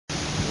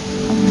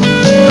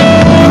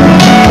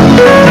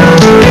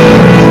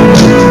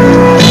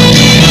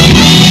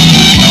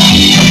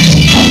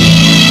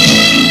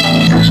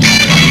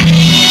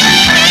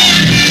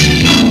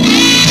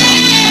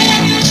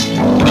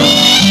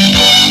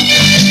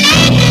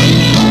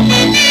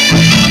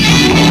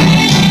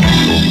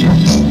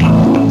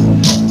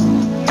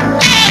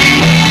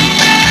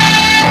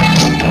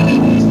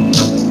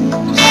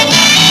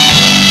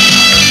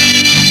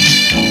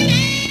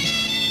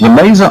The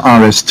Laser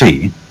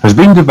RST has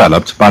been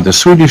developed by the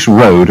Swedish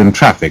Road and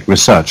Traffic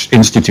Research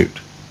Institute,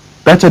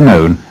 better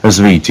known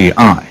as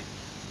VTI,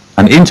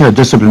 an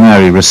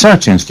interdisciplinary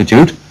research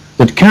institute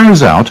that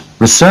carries out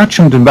research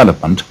and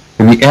development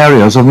in the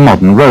areas of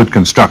modern road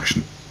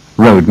construction,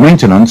 road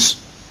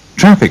maintenance,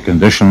 traffic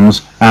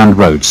conditions and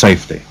road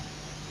safety.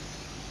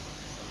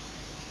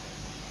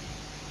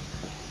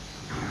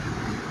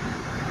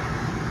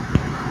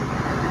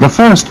 The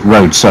first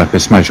road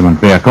surface measurement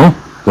vehicle,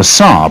 the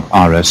Saab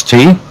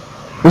RST,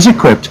 was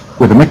equipped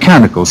with a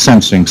mechanical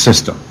sensing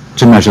system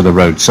to measure the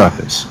road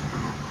surface.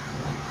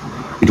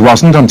 It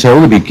wasn't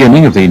until the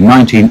beginning of the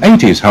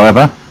 1980s,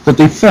 however, that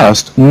the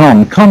first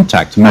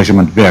non-contact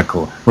measurement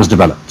vehicle was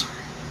developed.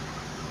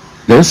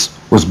 This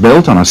was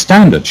built on a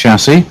standard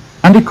chassis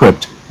and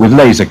equipped with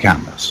laser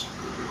cameras.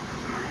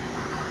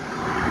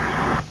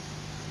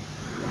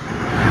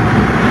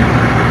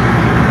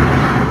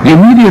 The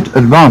immediate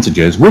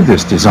advantages with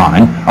this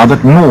design are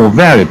that more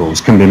variables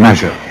can be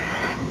measured.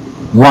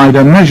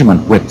 Wider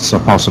measurement widths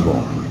are possible.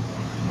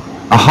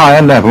 A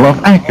higher level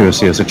of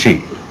accuracy is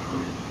achieved.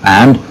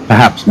 And,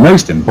 perhaps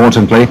most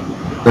importantly,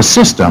 the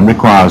system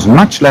requires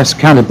much less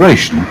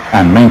calibration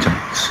and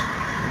maintenance.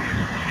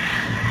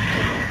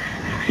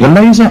 The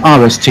Laser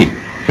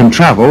RST can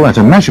travel at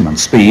a measurement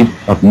speed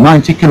of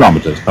 90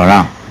 kilometers per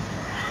hour.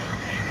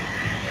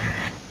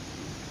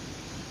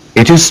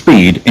 It is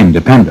speed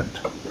independent,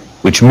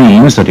 which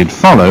means that it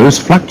follows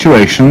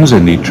fluctuations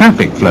in the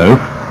traffic flow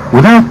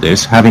without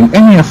this having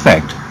any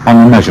effect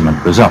on the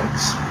measurement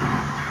results.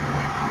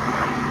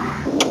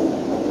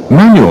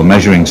 Manual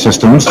measuring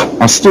systems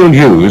are still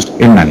used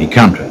in many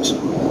countries,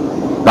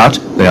 but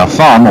they are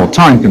far more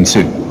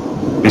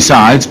time-consuming,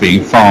 besides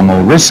being far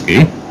more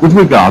risky with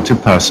regard to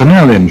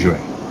personnel injury,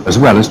 as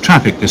well as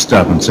traffic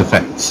disturbance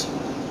effects.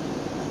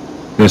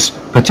 This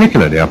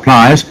particularly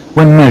applies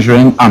when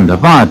measuring under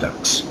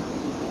viaducts,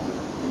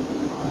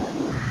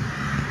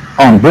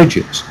 on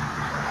bridges,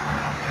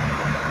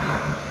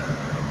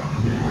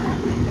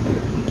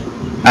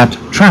 at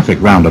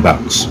traffic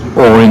roundabouts,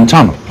 or in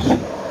tunnels.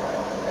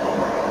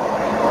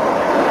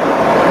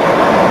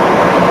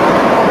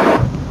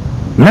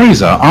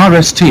 Laser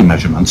RST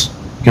measurements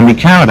can be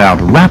carried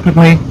out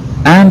rapidly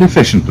and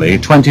efficiently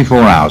 24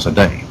 hours a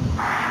day.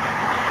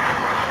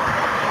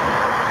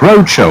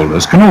 Road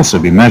shoulders can also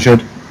be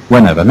measured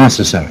whenever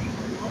necessary.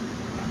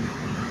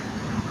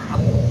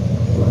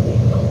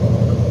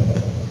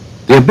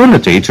 The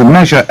ability to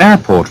measure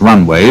airport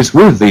runways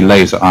with the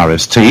Laser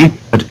RST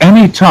at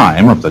any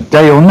time of the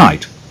day or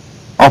night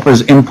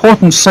offers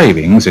important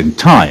savings in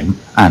time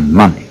and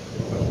money.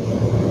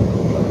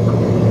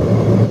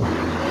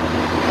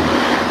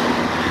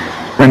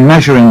 When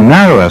measuring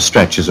narrower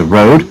stretches of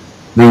road,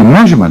 the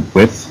measurement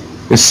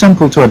width is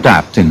simple to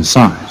adapt in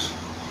size.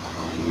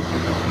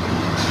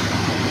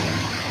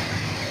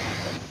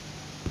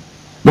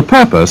 The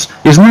purpose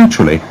is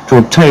naturally to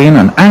obtain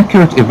an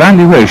accurate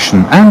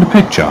evaluation and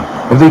picture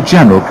of the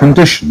general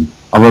condition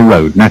of a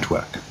road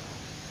network.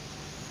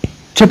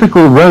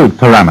 Typical road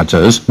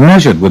parameters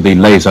measured with the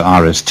Laser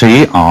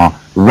RST are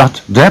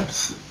rut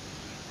depth,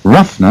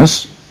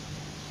 roughness,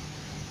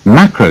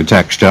 macro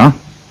texture,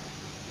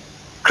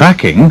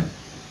 cracking,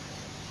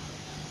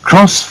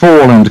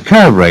 cross-fall and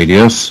curve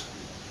radius,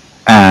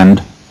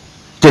 and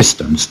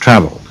distance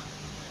travelled.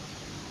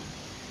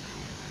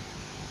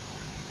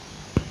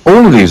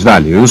 All of these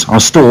values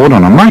are stored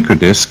on a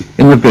microdisk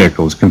in the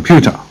vehicle's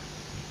computer,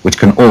 which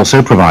can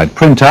also provide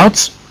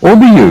printouts or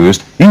be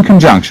used in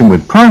conjunction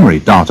with primary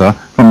data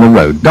from the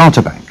road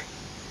data bank,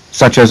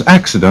 such as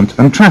accident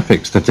and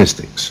traffic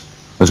statistics,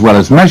 as well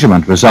as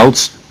measurement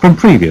results from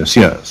previous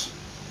years.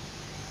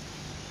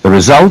 The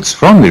results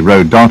from the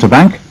road data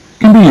bank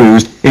can be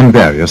used in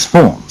various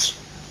forms,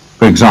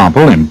 for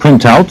example in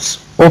printouts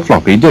or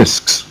floppy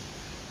disks,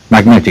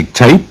 magnetic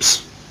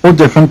tapes, or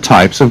different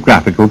types of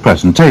graphical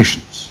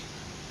presentations.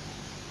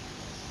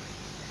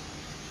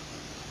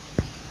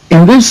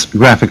 In this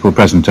graphical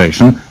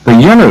presentation, the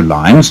yellow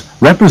lines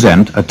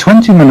represent a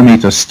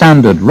 20mm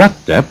standard rut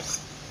depth,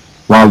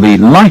 while the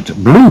light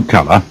blue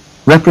color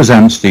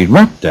represents the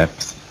rut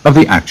depth of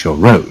the actual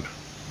road.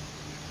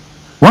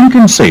 One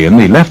can see in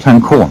the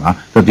left-hand corner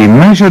that the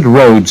measured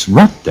road's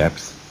rut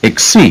depth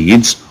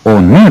exceeds,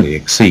 or nearly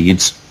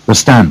exceeds, the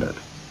standard.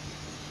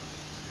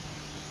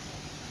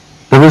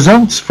 The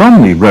results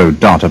from the road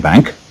data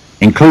bank,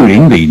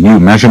 including the new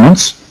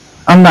measurements,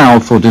 allow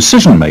for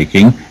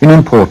decision-making in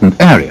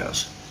important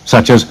areas,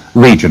 such as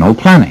regional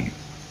planning,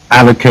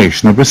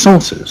 allocation of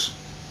resources,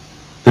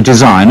 the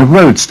design of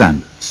road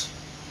standards,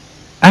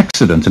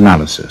 accident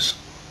analysis,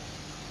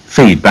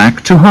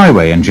 feedback to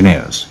highway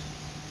engineers,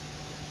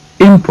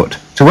 input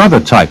to other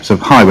types of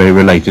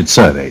highway-related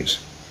surveys,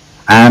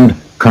 and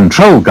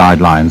control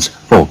guidelines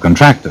for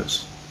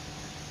contractors.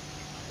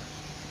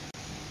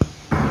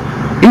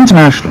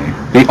 Internationally,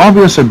 the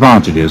obvious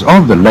advantages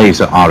of the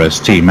Laser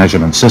RST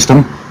measurement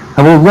system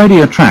have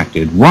already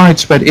attracted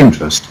widespread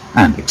interest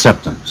and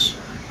acceptance.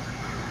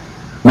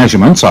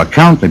 Measurements are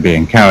currently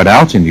being carried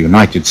out in the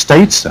United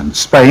States and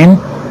Spain,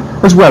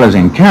 as well as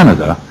in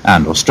Canada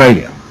and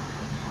Australia.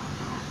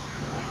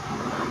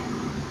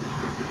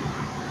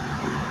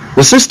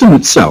 The system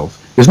itself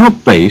is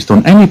not based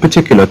on any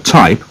particular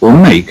type or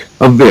make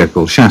of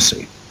vehicle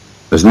chassis,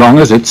 as long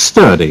as it's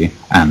sturdy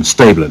and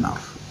stable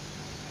enough.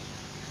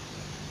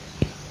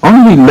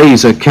 On the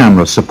laser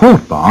camera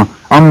support bar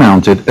are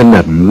mounted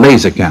 11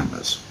 laser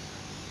cameras,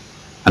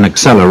 an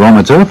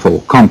accelerometer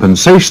for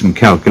compensation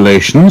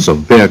calculations of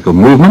vehicle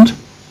movement,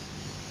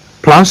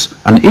 plus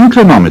an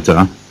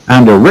inclinometer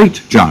and a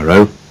rate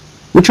gyro,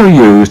 which are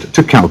used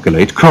to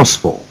calculate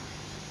crossfall.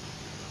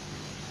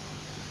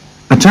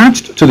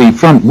 Attached to the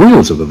front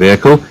wheels of the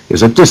vehicle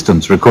is a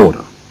distance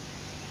recorder.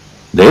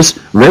 This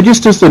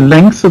registers the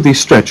length of the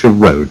stretch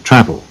of road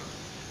travelled.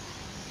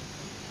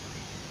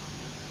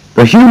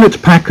 The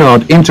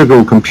Hewlett-Packard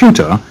integral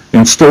computer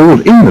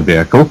installed in the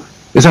vehicle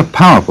is a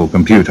powerful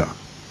computer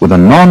with a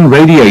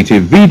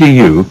non-radiative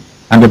VDU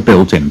and a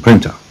built-in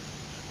printer.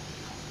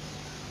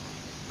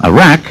 A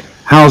rack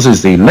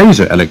houses the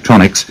laser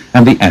electronics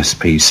and the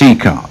SPC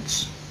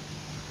cards.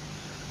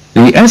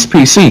 The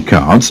SPC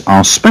cards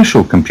are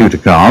special computer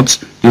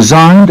cards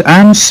designed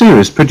and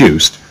series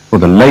produced for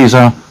the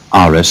Laser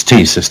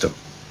RST system.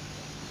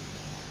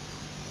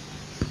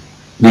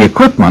 The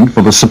equipment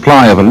for the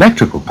supply of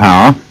electrical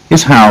power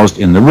is housed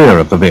in the rear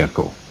of the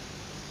vehicle.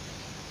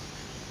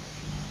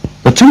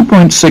 The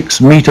 2.6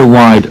 meter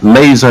wide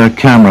laser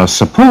camera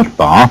support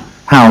bar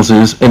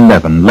houses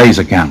 11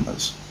 laser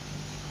cameras.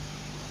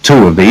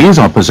 2 of these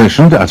are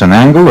positioned at an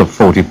angle of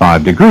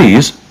 45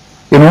 degrees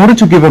in order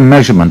to give a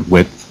measurement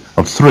width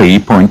of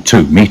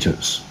 3.2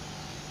 meters.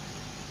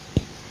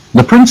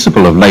 The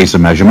principle of laser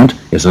measurement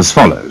is as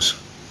follows.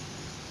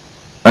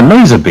 A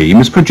laser beam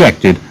is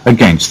projected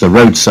against the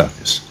road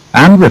surface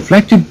and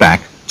reflected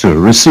back to a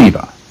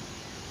receiver,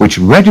 which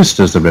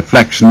registers the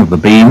reflection of the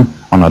beam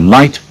on a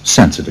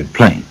light-sensitive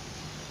plane.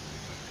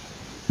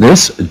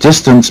 This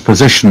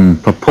distance-position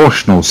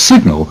proportional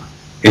signal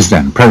is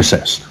then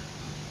processed.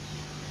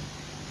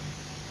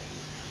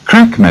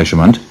 Crack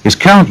measurement is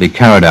currently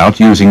carried out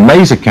using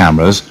laser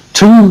cameras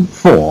 2,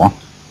 4,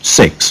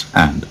 6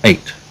 and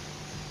 8.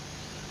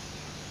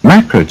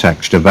 Macro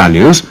texture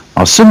values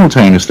are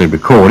simultaneously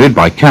recorded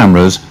by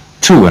cameras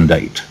 2 and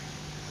 8.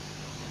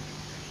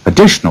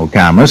 Additional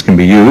cameras can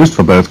be used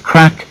for both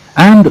crack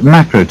and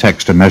macro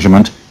texture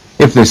measurement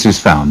if this is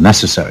found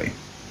necessary.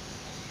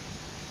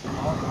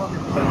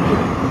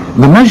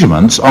 The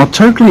measurements are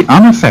totally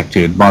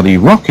unaffected by the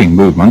rocking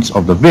movements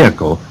of the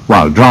vehicle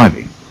while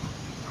driving.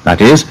 That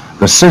is,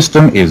 the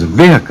system is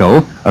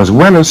vehicle as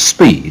well as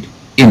speed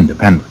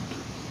independent.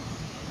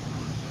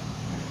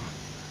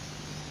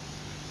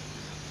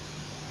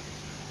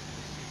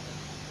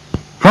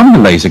 From the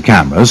laser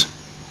cameras,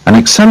 an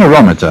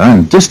accelerometer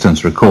and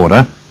distance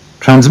recorder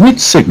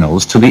transmits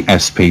signals to the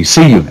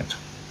SPC unit,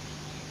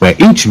 where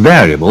each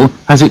variable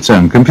has its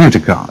own computer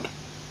card.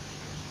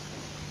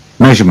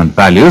 Measurement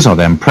values are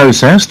then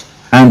processed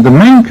and the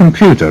main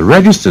computer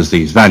registers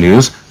these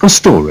values for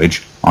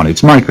storage on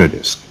its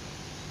microdisk.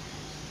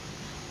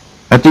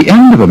 At the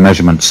end of a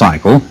measurement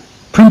cycle,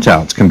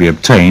 printouts can be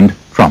obtained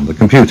from the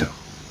computer.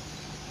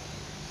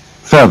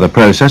 Further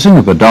processing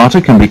of the data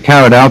can be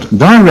carried out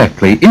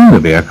directly in the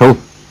vehicle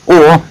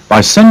or by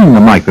sending the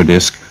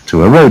microdisk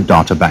to a road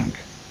data bank.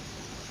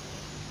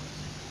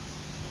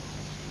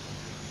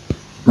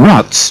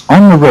 Ruts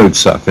on the road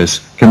surface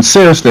can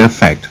seriously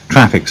affect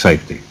traffic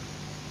safety.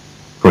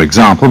 For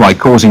example, by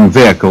causing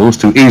vehicles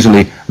to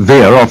easily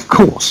veer off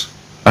course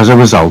as a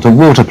result of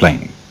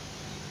waterplaning.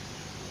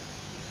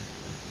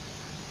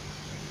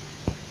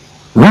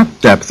 Rut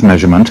depth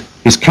measurement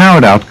is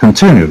carried out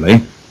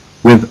continually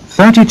with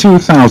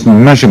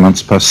 32,000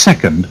 measurements per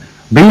second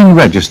being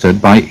registered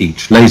by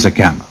each laser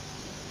camera.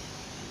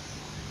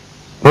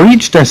 For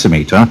each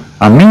decimeter,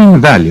 a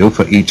mean value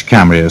for each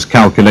camera is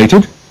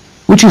calculated,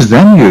 which is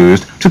then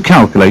used to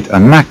calculate a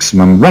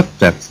maximum rut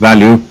depth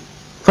value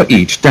for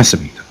each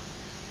decimeter.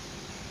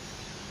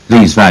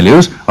 These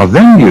values are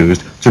then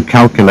used to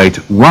calculate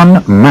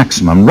one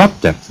maximum rut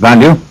depth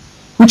value,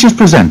 which is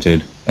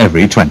presented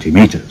every 20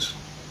 meters.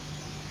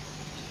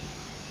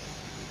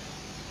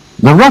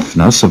 The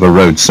roughness of a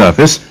road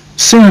surface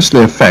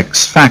seriously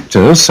affects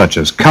factors such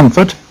as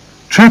comfort,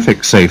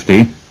 traffic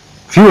safety,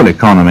 fuel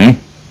economy,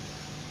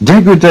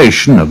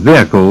 degradation of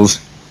vehicles,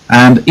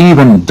 and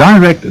even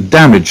direct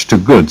damage to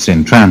goods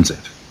in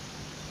transit.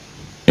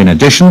 In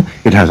addition,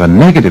 it has a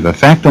negative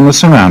effect on the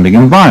surrounding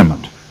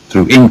environment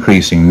through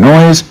increasing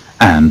noise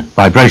and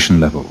vibration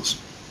levels.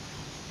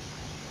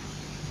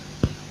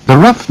 The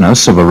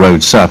roughness of a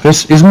road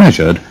surface is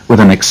measured with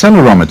an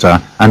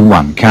accelerometer and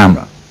one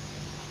camera.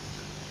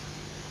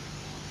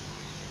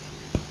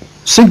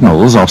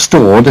 Signals are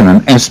stored in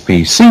an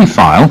SPC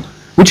file,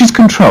 which is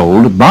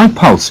controlled by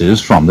pulses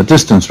from the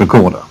distance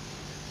recorder.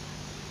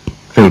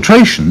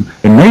 Filtration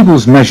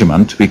enables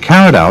measurement to be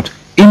carried out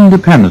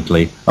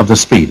independently of the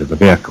speed of the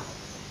vehicle.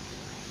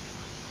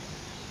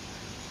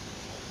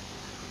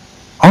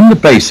 On the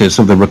basis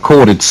of the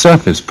recorded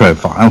surface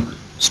profile,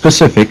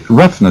 specific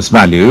roughness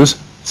values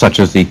such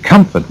as the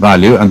comfort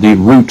value and the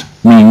root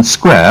mean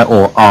square,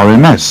 or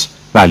RMS,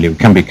 value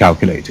can be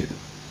calculated.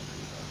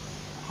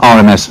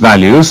 RMS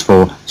values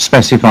for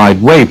specified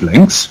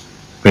wavelengths,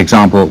 for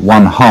example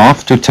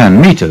 1/2 to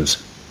 10 meters,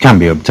 can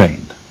be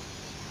obtained.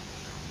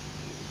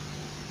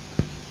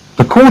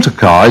 The quarter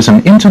car is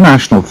an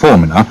international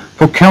formula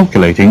for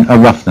calculating a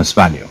roughness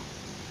value.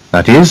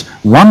 That is,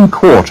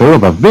 1/4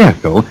 of a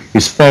vehicle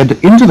is fed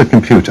into the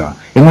computer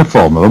in the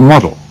form of a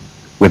model,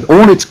 with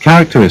all its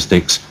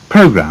characteristics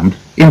programmed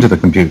into the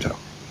computer.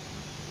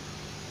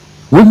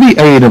 With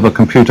the aid of a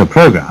computer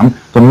program,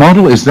 the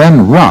model is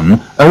then run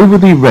over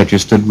the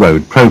registered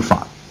road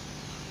profile,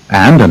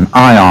 and an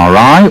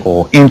IRI,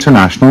 or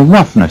International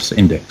Roughness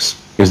Index,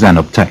 is then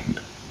obtained.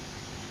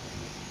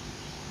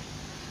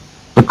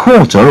 The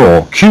quarter,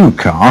 or Q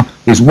car,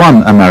 is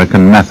one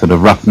American method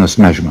of roughness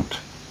measurement,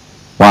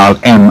 while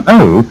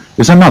MO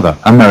is another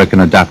American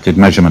adapted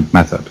measurement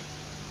method.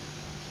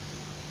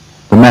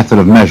 The method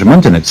of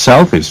measurement in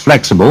itself is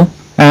flexible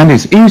and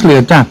is easily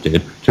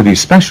adapted to the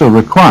special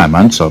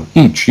requirements of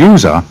each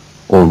user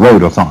or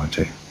road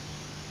authority.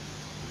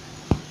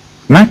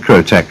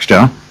 Macro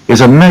texture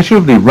is a measure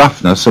of the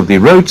roughness of the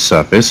road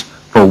surface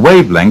for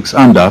wavelengths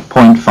under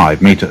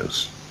 0.5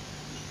 meters.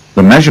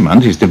 The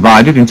measurement is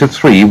divided into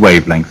 3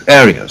 wavelength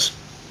areas: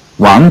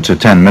 1 to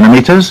 10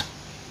 millimeters,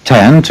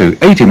 10 to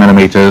 80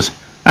 millimeters,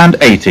 and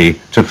 80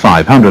 to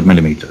 500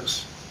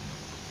 millimeters.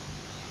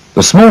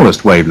 The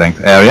smallest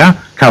wavelength area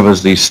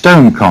covers the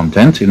stone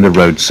content in the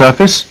road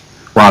surface,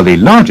 while the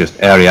largest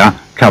area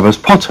covers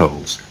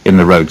potholes in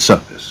the road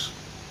surface.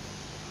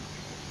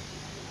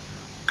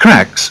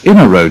 Cracks in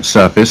a road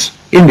surface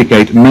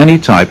indicate many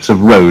types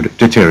of road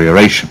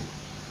deterioration,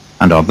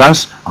 and are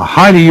thus a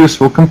highly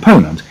useful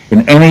component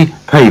in any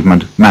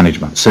pavement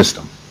management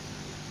system.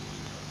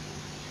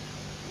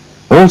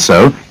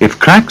 Also, if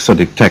cracks are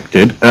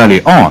detected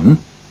early on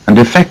and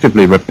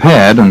effectively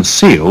repaired and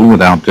sealed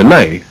without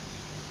delay,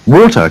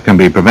 water can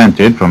be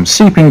prevented from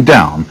seeping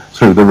down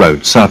through the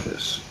road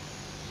surface.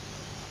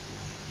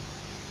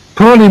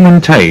 Poorly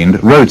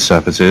maintained road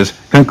surfaces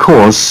can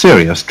cause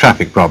serious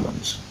traffic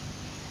problems.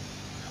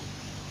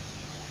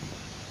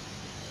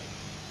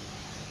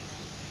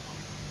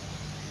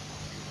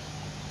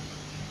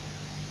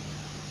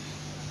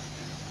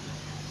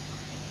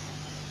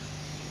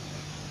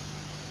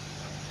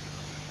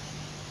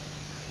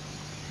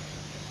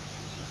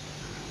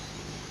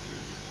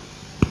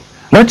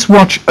 Let's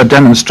watch a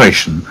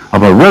demonstration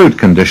of a road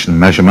condition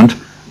measurement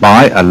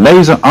by a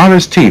Laser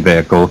RST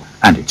vehicle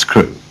and its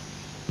crew.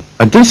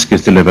 A disk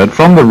is delivered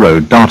from the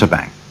road data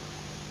bank.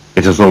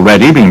 It has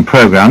already been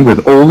programmed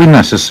with all the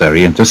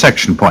necessary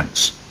intersection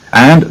points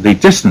and the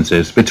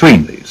distances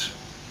between these.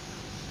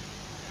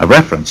 A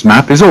reference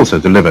map is also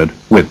delivered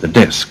with the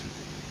disk.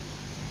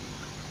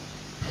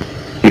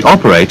 The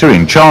operator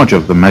in charge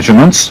of the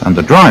measurements and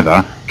the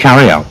driver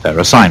carry out their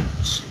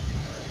assignments.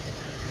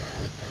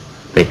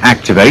 They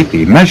activate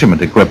the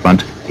measurement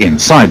equipment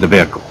inside the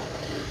vehicle.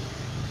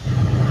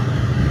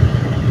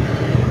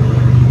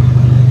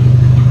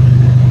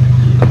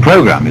 The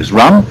program is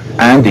run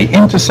and the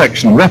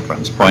intersection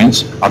reference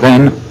points are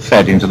then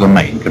fed into the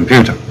main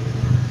computer.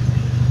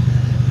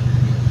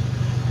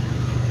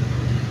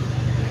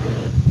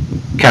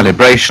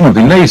 Calibration of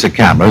the laser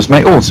cameras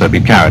may also be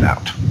carried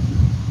out.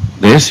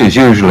 This is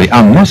usually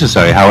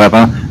unnecessary,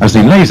 however, as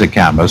the laser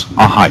cameras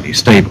are highly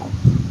stable.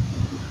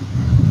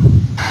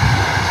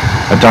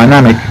 A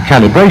dynamic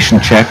calibration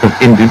check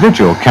of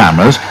individual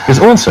cameras is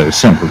also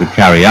simple to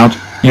carry out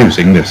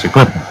using this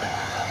equipment.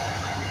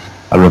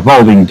 A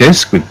revolving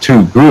disc with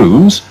 2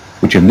 grooves,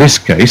 which in this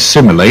case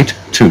simulate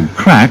 2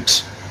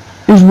 cracks,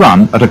 is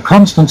run at a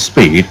constant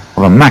speed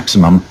of a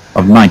maximum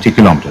of 90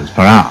 kilometers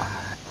per hour.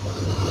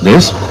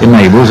 This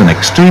enables an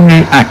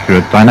extremely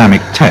accurate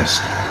dynamic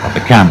test of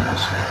the cameras.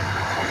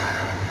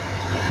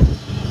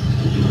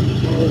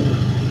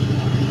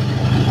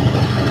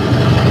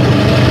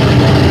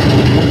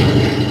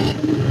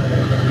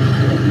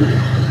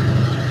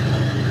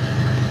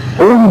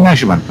 All the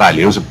measurement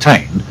values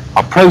obtained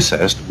are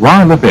processed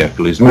while the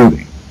vehicle is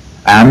moving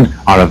and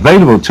are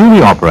available to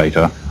the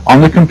operator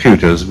on the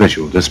computer's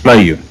visual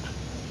display unit.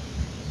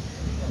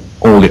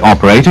 All the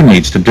operator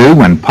needs to do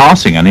when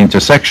passing an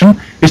intersection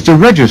is to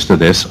register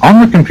this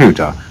on the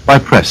computer by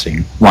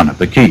pressing one of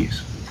the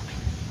keys.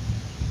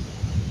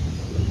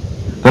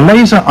 The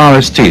Laser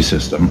RST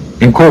system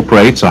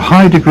incorporates a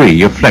high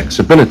degree of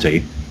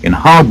flexibility in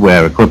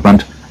hardware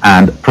equipment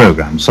and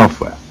program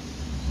software.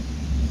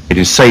 It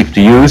is safe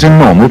to use in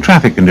normal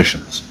traffic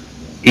conditions,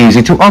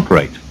 easy to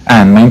operate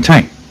and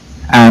maintain,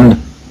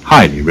 and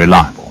highly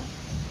reliable.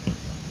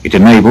 It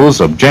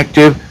enables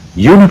objective,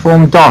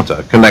 uniform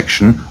data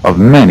collection of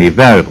many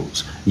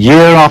variables,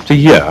 year after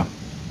year,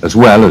 as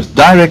well as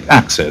direct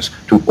access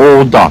to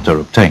all data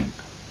obtained.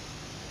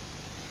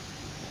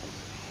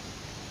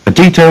 A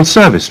detailed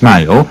service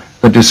manual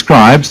that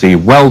describes the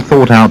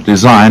well-thought-out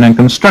design and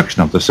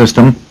construction of the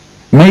system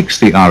makes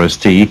the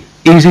RST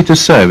easy to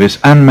service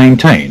and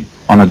maintain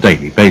on a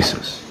daily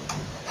basis.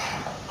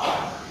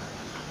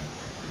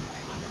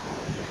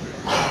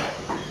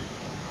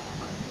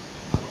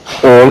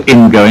 all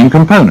ingoing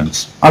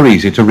components are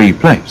easy to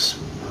replace.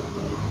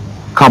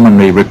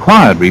 Commonly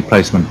required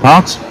replacement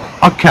parts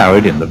are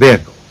carried in the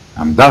vehicle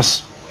and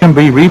thus can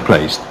be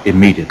replaced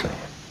immediately.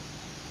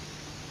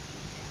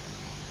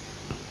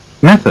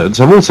 Methods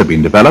have also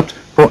been developed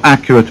for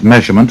accurate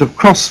measurement of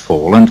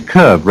crossfall and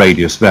curve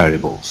radius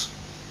variables.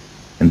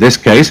 In this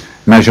case,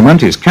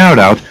 measurement is carried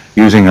out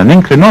using an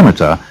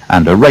inclinometer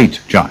and a rate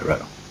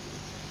gyro.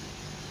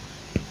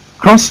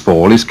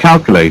 Crossfall is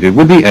calculated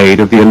with the aid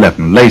of the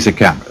 11 laser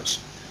cameras,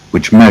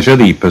 which measure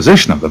the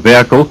position of the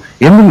vehicle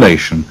in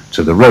relation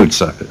to the road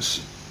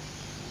surface.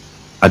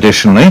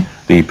 Additionally,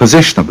 the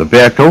position of the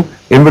vehicle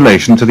in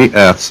relation to the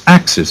Earth's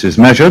axis is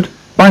measured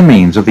by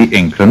means of the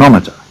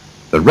inclinometer,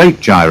 the rate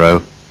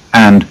gyro,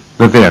 and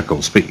the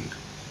vehicle speed.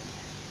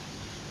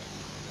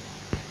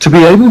 To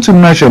be able to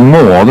measure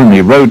more than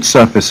the road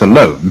surface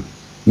alone,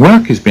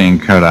 work is being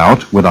carried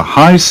out with a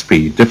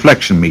high-speed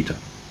deflection meter.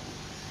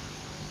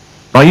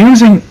 By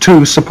using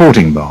two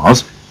supporting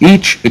bars,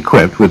 each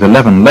equipped with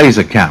 11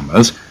 laser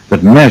cameras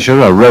that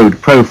measure a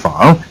road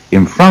profile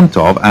in front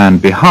of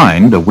and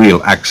behind a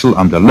wheel axle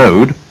under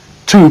load,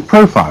 two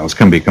profiles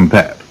can be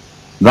compared,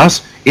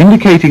 thus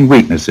indicating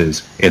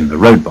weaknesses in the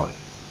road body.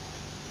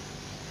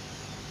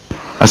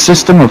 A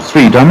system of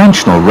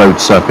three-dimensional road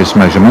surface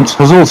measurements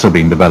has also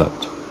been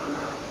developed.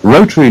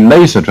 Rotary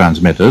laser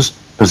transmitters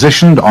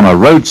positioned on a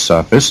road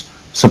surface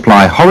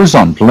supply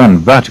horizontal and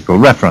vertical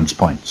reference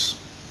points.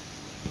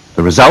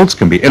 The results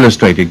can be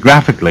illustrated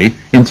graphically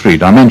in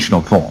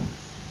three-dimensional form.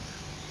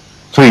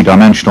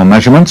 Three-dimensional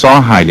measurements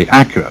are highly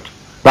accurate,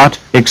 but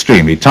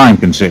extremely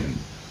time-consuming,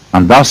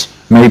 and thus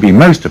may be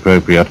most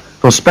appropriate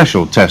for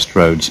special test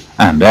roads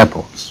and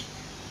airports.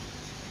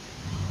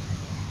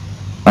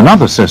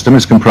 Another system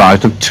is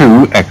comprised of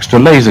two extra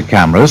laser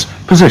cameras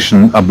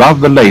positioned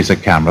above the laser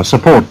camera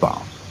support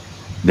bar.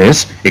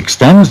 This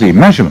extends the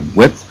measurement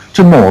width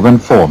to more than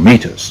 4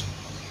 meters,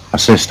 a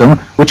system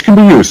which can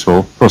be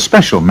useful for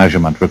special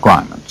measurement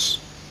requirements.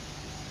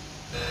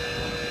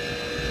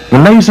 The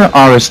Laser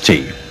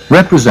RST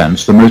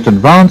represents the most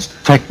advanced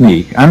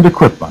technique and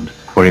equipment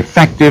for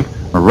effective,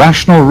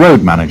 rational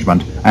road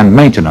management and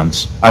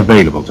maintenance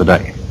available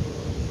today.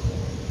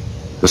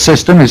 The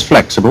system is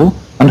flexible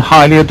and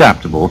highly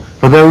adaptable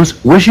for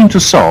those wishing to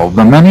solve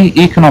the many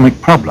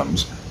economic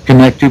problems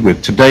connected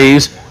with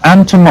today's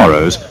and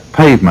tomorrow's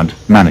pavement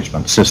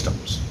management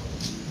systems.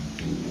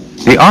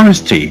 The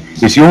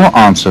RST is your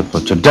answer for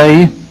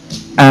today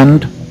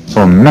and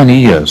for many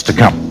years to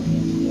come.